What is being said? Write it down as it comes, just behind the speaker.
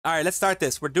All right, let's start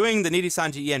this. We're doing the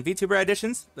Nijisanji EN VTuber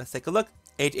auditions. Let's take a look.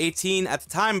 Age 18 at the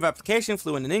time of application,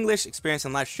 fluent in English, experience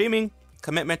in live streaming,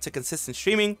 commitment to consistent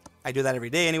streaming. I do that every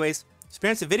day anyways.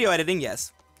 Experience in video editing,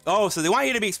 yes. Oh, so they want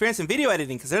you to be experienced in video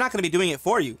editing because they're not going to be doing it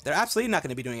for you. They're absolutely not going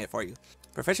to be doing it for you.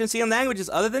 Proficiency in languages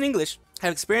other than English.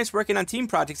 Have experience working on team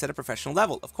projects at a professional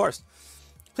level, of course.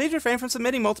 Please refrain from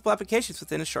submitting multiple applications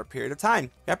within a short period of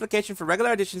time. Your application for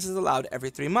regular auditions is allowed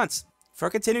every 3 months. Before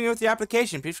continuing with your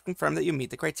application, please confirm that you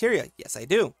meet the criteria. Yes, I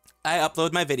do. I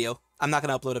upload my video. I'm not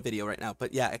going to upload a video right now,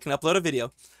 but yeah, I can upload a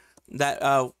video that,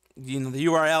 you know, the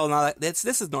URL and all that. This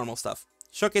is normal stuff.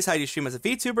 Showcase how you stream as a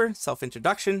VTuber.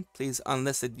 Self-introduction. Please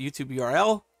unlisted YouTube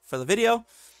URL for the video.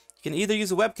 You can either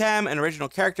use a webcam, an original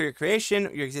character, your creation,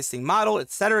 your existing model,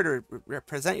 etc. to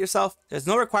represent yourself. There's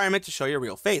no requirement to show your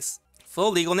real face.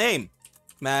 Full legal name.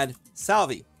 Mad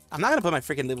Salvi. I'm not going to put my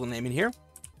freaking legal name in here.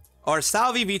 Or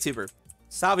Salvi VTuber.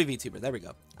 Salvi VTuber, there we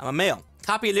go. I'm a male.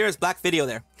 Copy Lyra's black video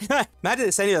there. Imagine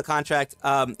they send you the contract.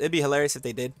 It'd be hilarious if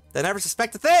they did. They'll never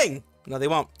suspect a thing. No, they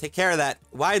won't. Take care of that.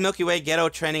 Why Milky Way Ghetto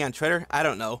trending on Twitter? I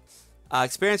don't know.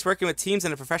 Experience working with teams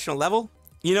at a professional level.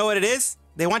 You know what it is?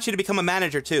 They want you to become a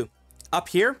manager too. Up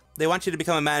here, they want you to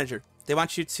become a manager. They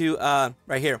want you to,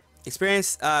 right here.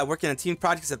 Experience working on team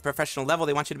projects at a professional level.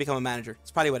 They want you to become a manager.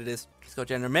 It's probably what it is. Let's go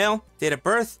gender male. Date of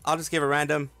birth. I'll just give a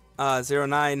random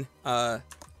 09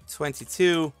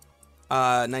 22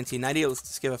 1990. Let's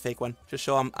just give a fake one. Just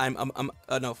show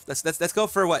no. Let's go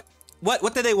for what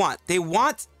do they want? They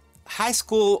want high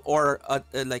school or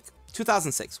like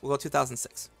 2006. We'll go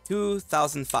 2006.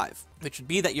 2005, which would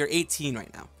be that you're 18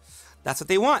 right now. That's what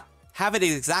they want. Have it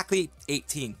exactly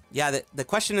 18. Yeah, the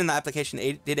question in the application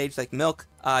did age like milk.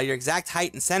 Your exact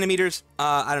height in centimeters.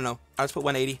 I don't know. I'll just put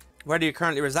 180. Where do you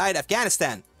currently reside?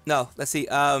 Afghanistan. No, let's see.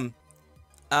 Where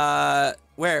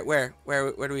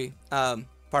do we,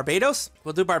 Barbados?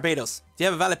 We'll do Barbados. Do you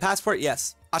have a valid passport?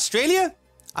 Yes. Australia?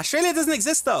 Australia doesn't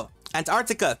exist though.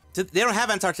 Antarctica. They don't have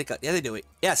Antarctica. Yeah, they do it.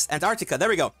 Yes, Antarctica. There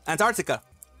we go. Antarctica.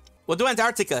 We'll do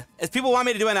Antarctica. If people want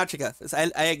me to do Antarctica,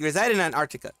 I reside in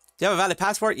Antarctica. Do you have a valid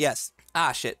passport? Yes.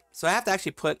 Ah, shit. So I have to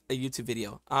actually put a YouTube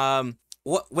video.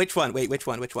 Which one? Wait, which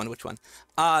one?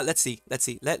 Let's see.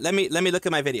 Let me look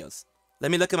at my videos.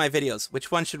 Let me look at my videos. Which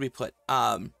one should we put?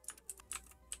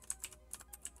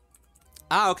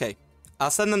 Okay.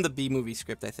 I'll send them the B-movie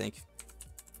script, I think.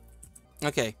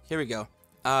 Okay, here we go.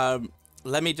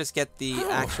 Let me just get the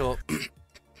actual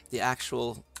the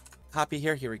actual copy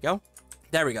here. Here we go.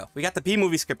 There we go. We got the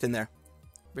B-movie script in there.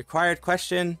 Required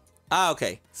question.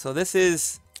 Okay. So this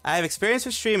is, I have experience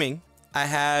with streaming. I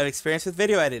have experience with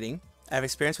video editing. I have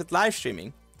experience with live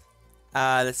streaming.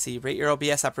 Let's see. Rate your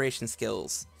OBS operation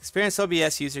skills. Experienced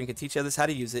OBS user and can teach others how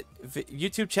to use it.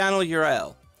 YouTube channel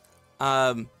URL.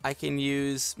 I can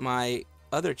use my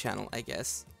other channel, I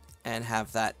guess, and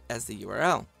have that as the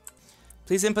URL.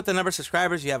 Please input the number of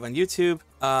subscribers you have on YouTube.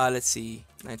 Let's see,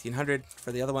 1900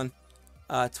 for the other one.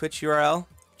 Twitch URL.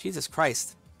 Jesus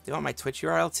Christ. Do you want my Twitch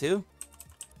URL too?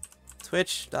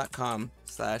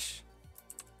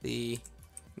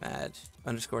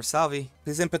 Twitch.com/the_mad_salvi.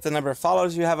 Please input the number of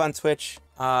followers you have on Twitch.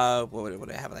 What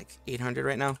would I have, like 800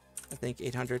 right now? I think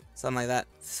 800, something like that.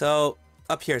 So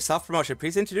up here, self-promotion.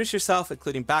 Please introduce yourself,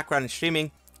 including background and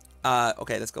streaming.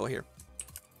 Okay, let's go here.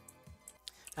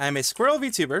 I'm a squirrel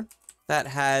VTuber that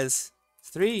has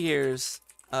 3 years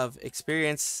of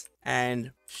experience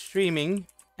and streaming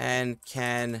and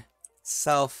can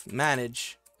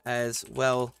self-manage as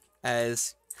well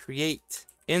as create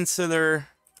insular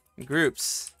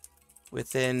groups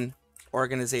within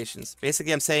organizations.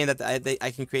 Basically, I'm saying that I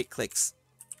can create cliques.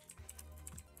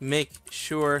 Make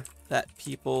sure that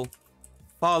people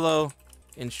follow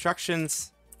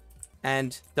instructions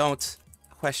and don't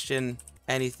question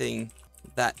anything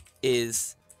that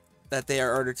they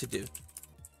are ordered to do.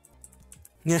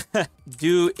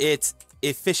 Do it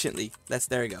efficiently.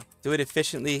 There we go. Do it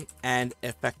efficiently and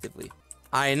effectively.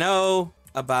 I know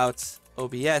about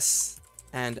OBS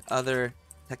and other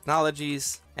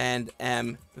technologies and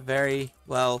am very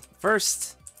well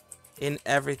versed in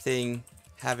everything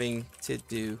having to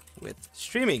do with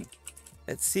streaming.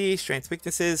 Let's see, strengths,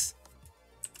 weaknesses.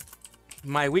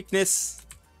 My weakness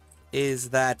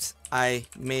is that I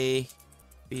may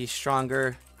be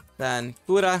stronger than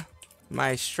Kura.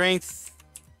 My strength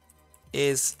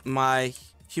is my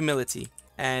humility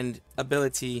and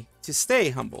ability to stay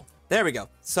humble. There we go.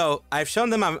 So I've shown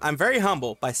them I'm very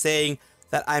humble by saying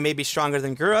that I may be stronger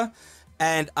than Gura,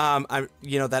 and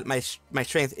that my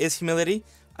strength is humility.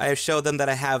 I have showed them that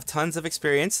I have tons of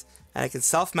experience and I can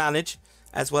self-manage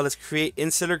as well as create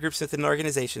insular groups within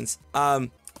organizations.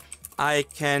 I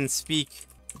can speak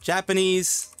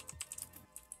Japanese.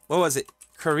 What was it?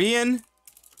 Korean,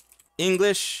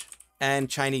 English, and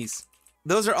Chinese.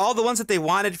 Those are all the ones that they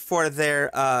wanted for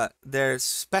their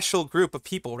special group of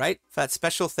people, right? For that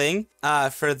special thing,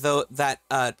 for that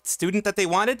student that they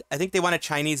wanted. I think they wanted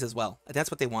Chinese as well.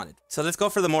 That's what they wanted. So let's go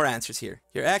for the more answers here.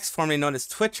 Your ex, formerly known as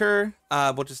Twitter.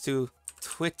 We'll just do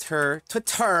twitter.com/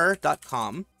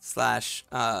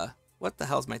 what the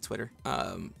hell's my Twitter?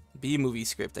 B-movie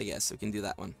script, I guess. We can do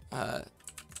that one.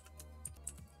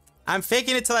 I'm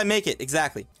faking it till I make it.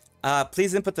 Exactly.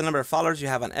 Please input the number of followers you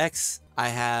have on X. I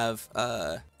have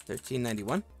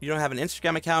 1391. You don't have an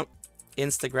Instagram account,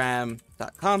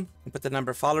 instagram.com. Input the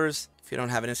number of followers. If you don't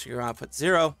have an Instagram, I'll put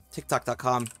 0.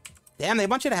 TikTok.com. Damn, they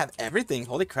want you to have everything.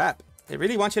 Holy crap. They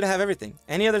really want you to have everything.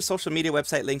 Any other social media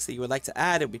website links that you would like to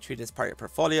add, it will be treated as part of your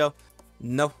portfolio.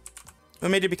 No. What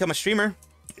made you become a streamer?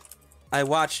 I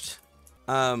watched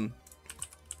Riku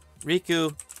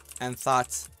and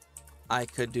thought I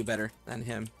could do better than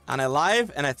him. On a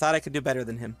live, and I thought I could do better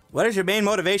than him. What is your main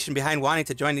motivation behind wanting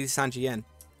to join Nijisanji EN?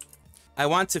 I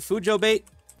want to fujo bait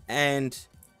and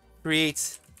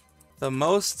create the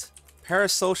most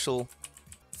parasocial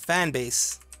fan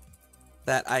base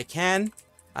that I can.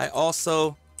 I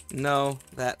also know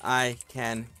that I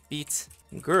can beat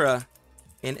Gura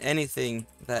in anything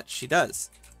that she does.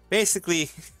 Basically,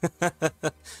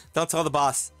 don't tell the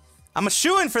boss. I'm a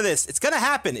shoo-in for this. It's gonna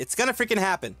happen. It's gonna freaking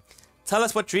happen. Tell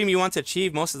us what dream you want to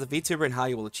achieve most as a VTuber and how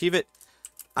you will achieve it.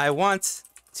 I want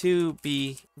to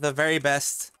be the very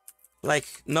best,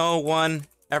 like no one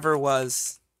ever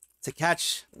was. To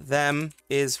catch them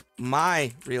is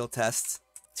my real test.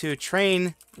 To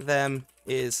train them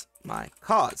is my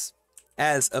cause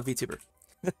as a VTuber.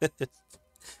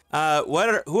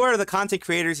 Who are the content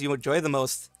creators you enjoy the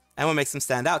most and what makes them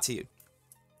stand out to you?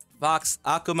 Vox,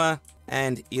 Akuma,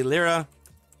 and Illyra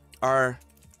are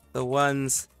the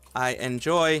ones I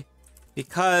enjoy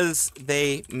because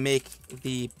they make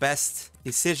the best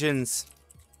decisions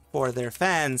for their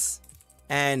fans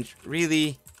and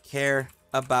really care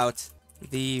about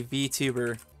the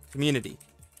VTuber community.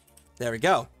 There we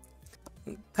go.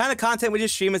 Kind of content would you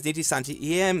stream as Nijisanji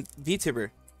EN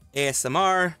VTuber?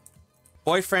 ASMR,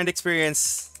 boyfriend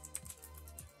experience.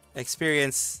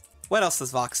 What else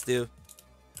does Vox do?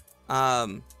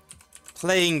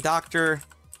 Playing doctor,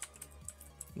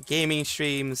 gaming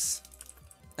streams.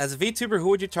 As a VTuber, who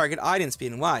would you target audience be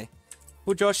and why?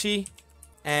 Fujoshi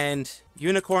and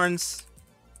unicorns,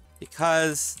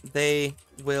 because they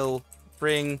will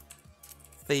bring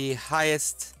the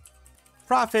highest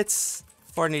profits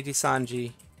for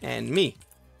Nijisanji and me.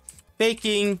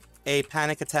 Faking a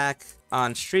panic attack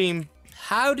on stream.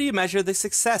 How do you measure the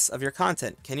success of your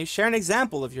content? Can you share an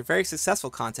example of your very successful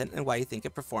content and why you think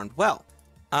it performed well?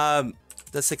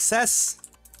 The success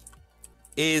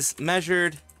is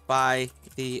measured by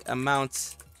the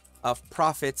amount of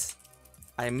profit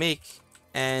I make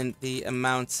and the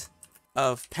amount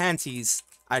of panties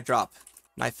I drop,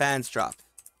 my fans drop.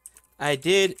 I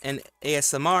did an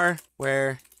ASMR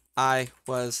where I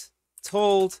was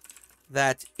told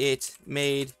that it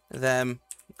made them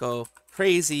go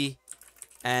crazy,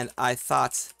 and I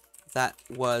thought that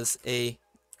was a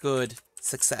good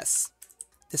success.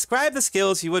 Describe the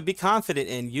skills you would be confident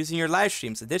in using your live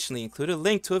streams. Additionally, include a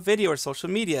link to a video or social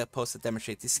media post that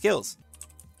demonstrate these skills.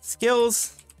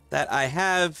 Skills that I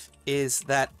have is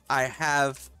that I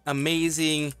have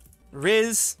amazing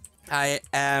Riz. I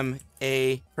am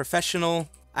a professional.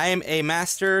 I am a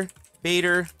master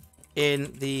baiter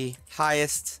in the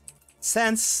highest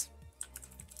sense.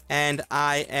 And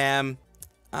I am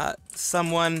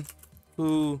someone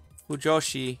who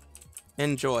Fujoshi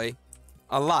enjoy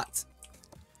a lot.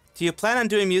 Do you plan on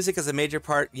doing music as a major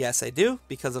part? Yes, I do,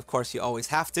 because of course you always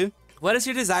have to. What is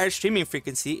your desired streaming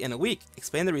frequency in a week?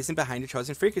 Explain the reason behind your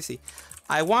chosen frequency.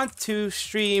 I want to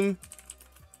stream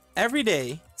every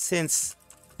day, since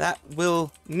that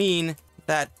will mean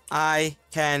that I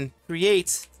can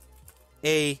create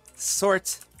a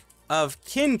sort of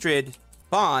kindred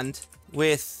bond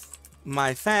with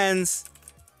my fans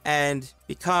and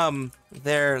become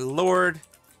their lord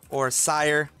or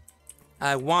sire.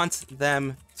 I want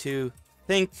them to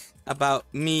think about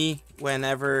me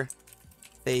whenever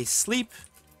they sleep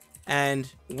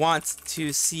and want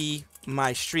to see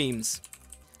my streams.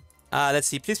 Let's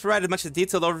see. Please provide as much a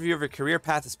detailed overview of your career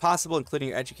path as possible, including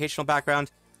your educational background.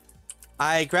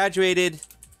 I graduated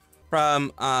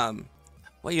from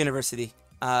what university?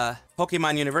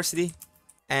 Pokemon University,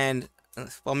 and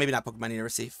well, maybe not Pokemon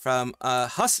University. From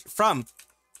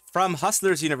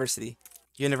Hustlers University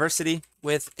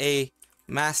with a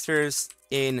master's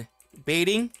in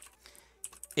baiting.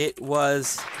 It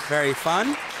was very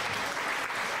fun,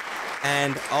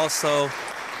 and also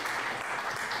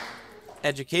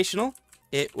educational.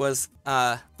 It was,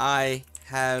 I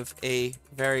have a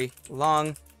very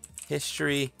long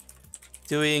history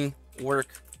doing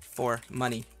work for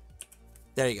money.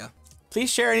 There you go. Please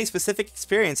share any specific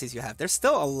experiences you have. There's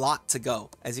still a lot to go,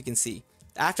 as you can see.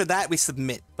 After that, we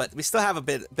submit, but we still have a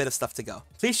bit of stuff to go.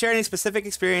 Please share any specific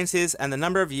experiences and the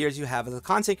number of years you have as a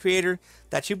content creator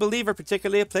that you believe are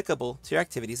particularly applicable to your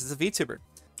activities as a VTuber.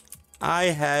 I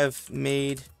have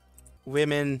made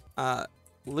women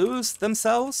lose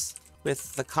themselves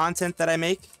with the content that I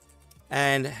make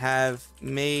and have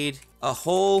made a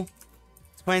whole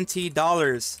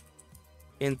 $20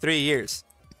 in 3 years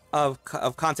of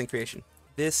content creation.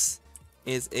 This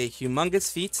is a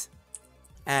humongous feat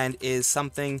and is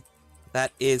something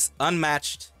that is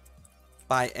unmatched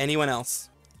by anyone else.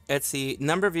 It's the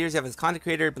number of years you have as a content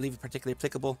creator, I believe it's particularly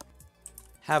applicable.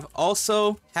 Have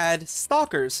also had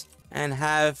stalkers and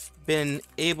have been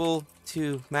able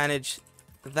to manage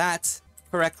that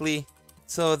correctly.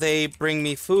 So they bring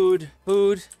me food,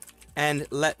 and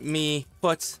let me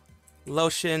put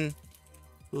lotion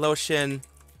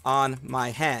on my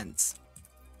hands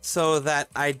so that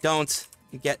I don't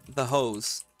get the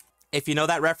hose. If you know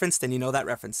that reference, then you know that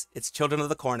reference. It's Children of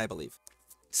the Corn, I believe.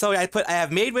 So I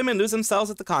have made women lose themselves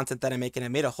with the content that I make, and I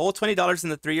made a whole $20 in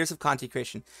the 3 years of content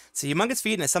creation. It's a humongous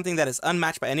feat and it's something that is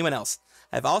unmatched by anyone else.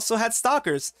 I've also had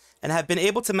stalkers and have been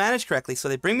able to manage correctly, so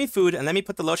they bring me food and let me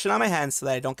put the lotion on my hands so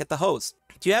that I don't get the hose.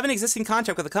 Do you have an existing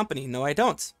contract with a company? No, I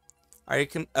don't. Are you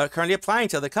currently applying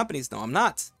to other companies? No, I'm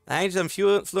not. Languages I'm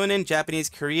fluent in: Japanese,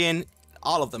 Korean,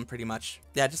 all of them pretty much.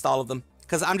 Yeah, just all of them.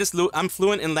 Because I'm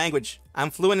fluent in language.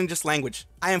 I'm fluent in just language.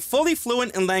 I am fully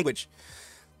fluent in language.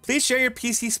 Please share your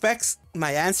PC specs.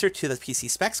 My answer to the PC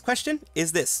specs question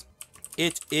is this.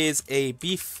 It is a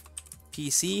beef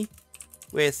PC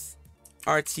with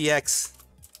RTX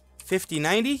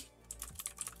 5090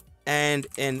 and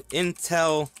an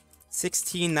Intel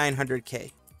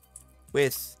 16900K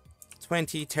with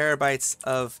 20 terabytes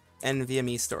of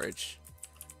NVMe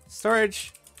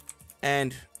storage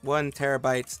and 1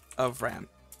 terabyte of RAM.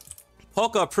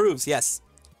 Polka approves, yes.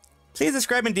 Please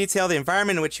describe in detail the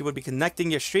environment in which you would be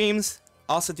conducting your streams.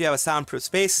 Also, do you have a soundproof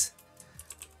space?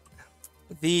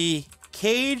 The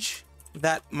cage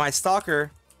that my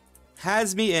stalker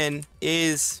has me in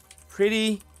is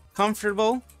pretty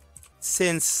comfortable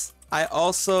since I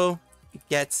also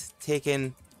get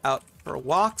taken out for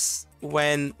walks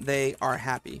when they are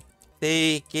happy.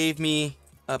 They gave me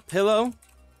a pillow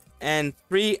and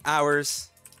 3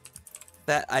 hours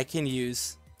that I can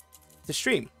use to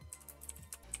stream.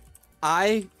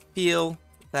 I feel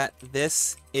that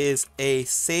this is a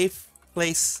safe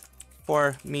place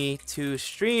for me to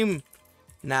stream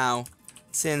now,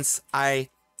 since I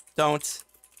don't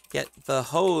get the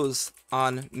hose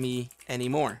on me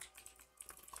anymore.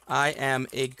 I am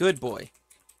a good boy.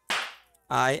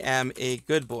 I am a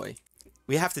good boy.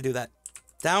 We have to do that.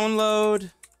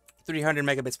 Download 300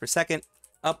 megabits per second.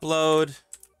 Upload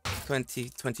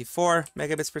 24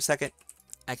 megabits per second.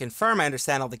 I confirm I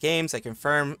understand all the games. I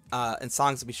confirm and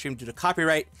songs will be streamed due to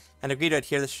copyright and agree to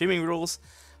adhere to the streaming rules.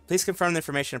 Please confirm the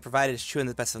information provided is true and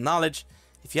the best of knowledge.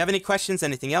 If you have any questions,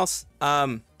 anything else,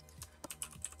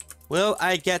 will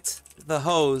I get the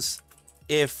hose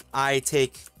if I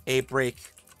take a break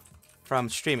from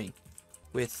streaming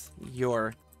with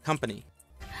your company?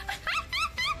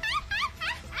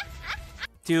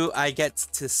 Do I get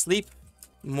to sleep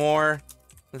more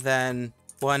than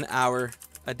 1 hour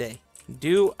a day?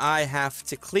 Do I have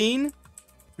to clean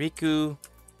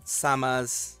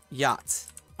Riku-sama's yacht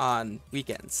on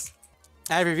weekends?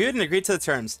 I have reviewed and agreed to the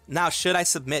terms. Now, should I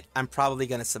submit? I'm probably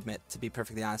going to submit, to be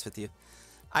perfectly honest with you.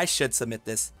 I should submit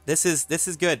this. This is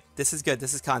good. This is good.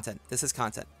 This is content. This is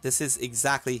content. This is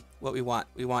exactly what we want.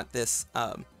 We want this.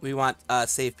 We want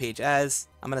save page as.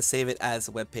 I'm going to save it as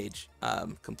a web page.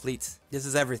 Complete. This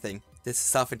is everything. This is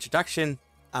self-introduction.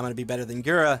 I'm going to be better than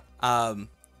Gura.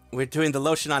 We're doing the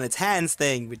lotion on its hands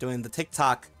thing. We're doing the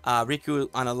TikTok Riku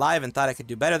on a live and thought I could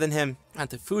do better than him.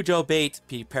 Onto Fujo bait,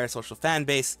 be parasocial fan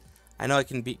base. I know I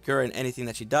can beat Gura in anything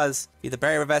that she does. Be the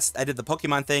barrier vest. I did the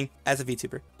Pokemon thing as a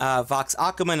VTuber. Vox,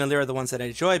 Akuma, and Allure are the ones that I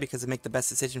enjoy because they make the best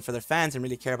decision for their fans and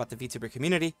really care about the VTuber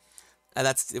community.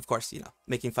 That's, of course, you know,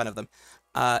 making fun of them.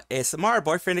 ASMR,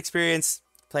 boyfriend experience.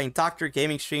 Playing doctor,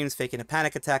 gaming streams, faking a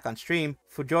panic attack on stream.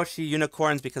 Fujoshi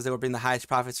unicorns because they will bring the highest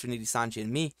profits for Nijisanji and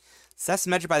me. Success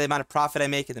measured by the amount of profit I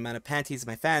make and the amount of panties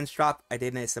my fans drop. I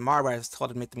did an ASMR where I was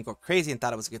told to make them go crazy and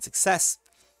thought it was a good success.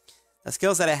 The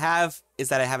skills that I have is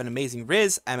that I have an amazing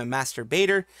riz. I'm a master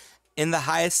baiter in the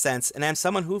highest sense, and I'm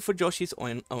someone who Fujoshi's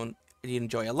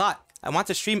enjoy a lot. I want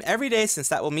to stream every day since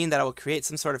that will mean that I will create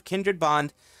some sort of kindred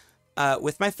bond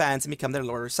with my fans and become their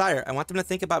lord or sire. I want them to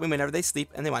think about me whenever they sleep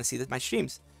and they want to see my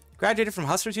streams. Graduated from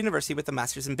Hustlers University with a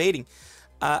master's in baiting.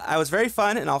 I was very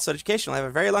fun and also educational. I have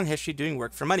a very long history doing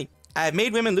work for money. I have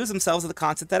made women lose themselves with the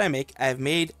content that I make. I have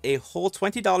made a whole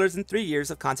 $20 in 3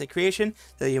 years of content creation,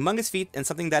 the humongous feat, and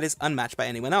something that is unmatched by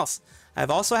anyone else. I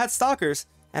have also had stalkers,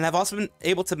 and I've also been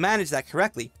able to manage that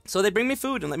correctly. So they bring me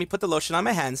food and let me put the lotion on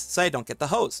my hands so I don't get the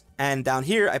hose. And down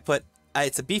here I put,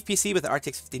 it's a beef PC with an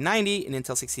RTX 5090, an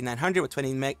Intel 6900 with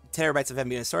 20 terabytes of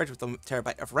NVMe storage with 1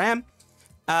 terabyte of RAM.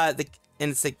 And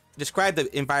it's like, describe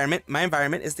the environment. My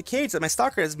environment is the cage that my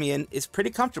stalker has me in is pretty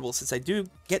comfortable since I do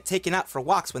get taken out for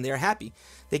walks when they are happy.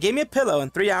 They gave me a pillow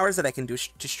and 3 hours that I can do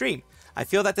to stream. I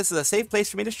feel that this is a safe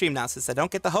place for me to stream now since I don't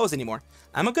get the hose anymore.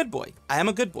 I'm a good boy. I am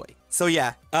a good boy. So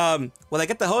yeah, will I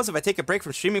get the hose if I take a break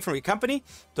from streaming from your company?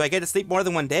 Do I get to sleep more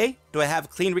than 1 day? Do I have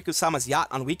clean Riku-sama's yacht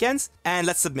on weekends? And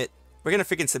let's submit. We're gonna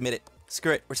freaking submit it.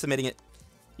 Screw it, we're submitting it.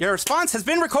 Your response has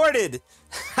been recorded.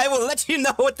 I will let you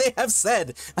know what they have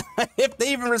said. If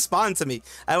they even respond to me,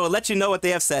 I will let you know what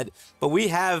they have said. But we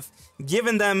have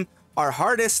given them our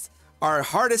hardest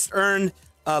earned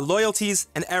loyalties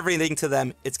and everything to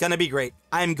them. It's going to be great.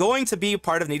 I'm going to be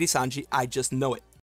part of Nijisanji. I just know it.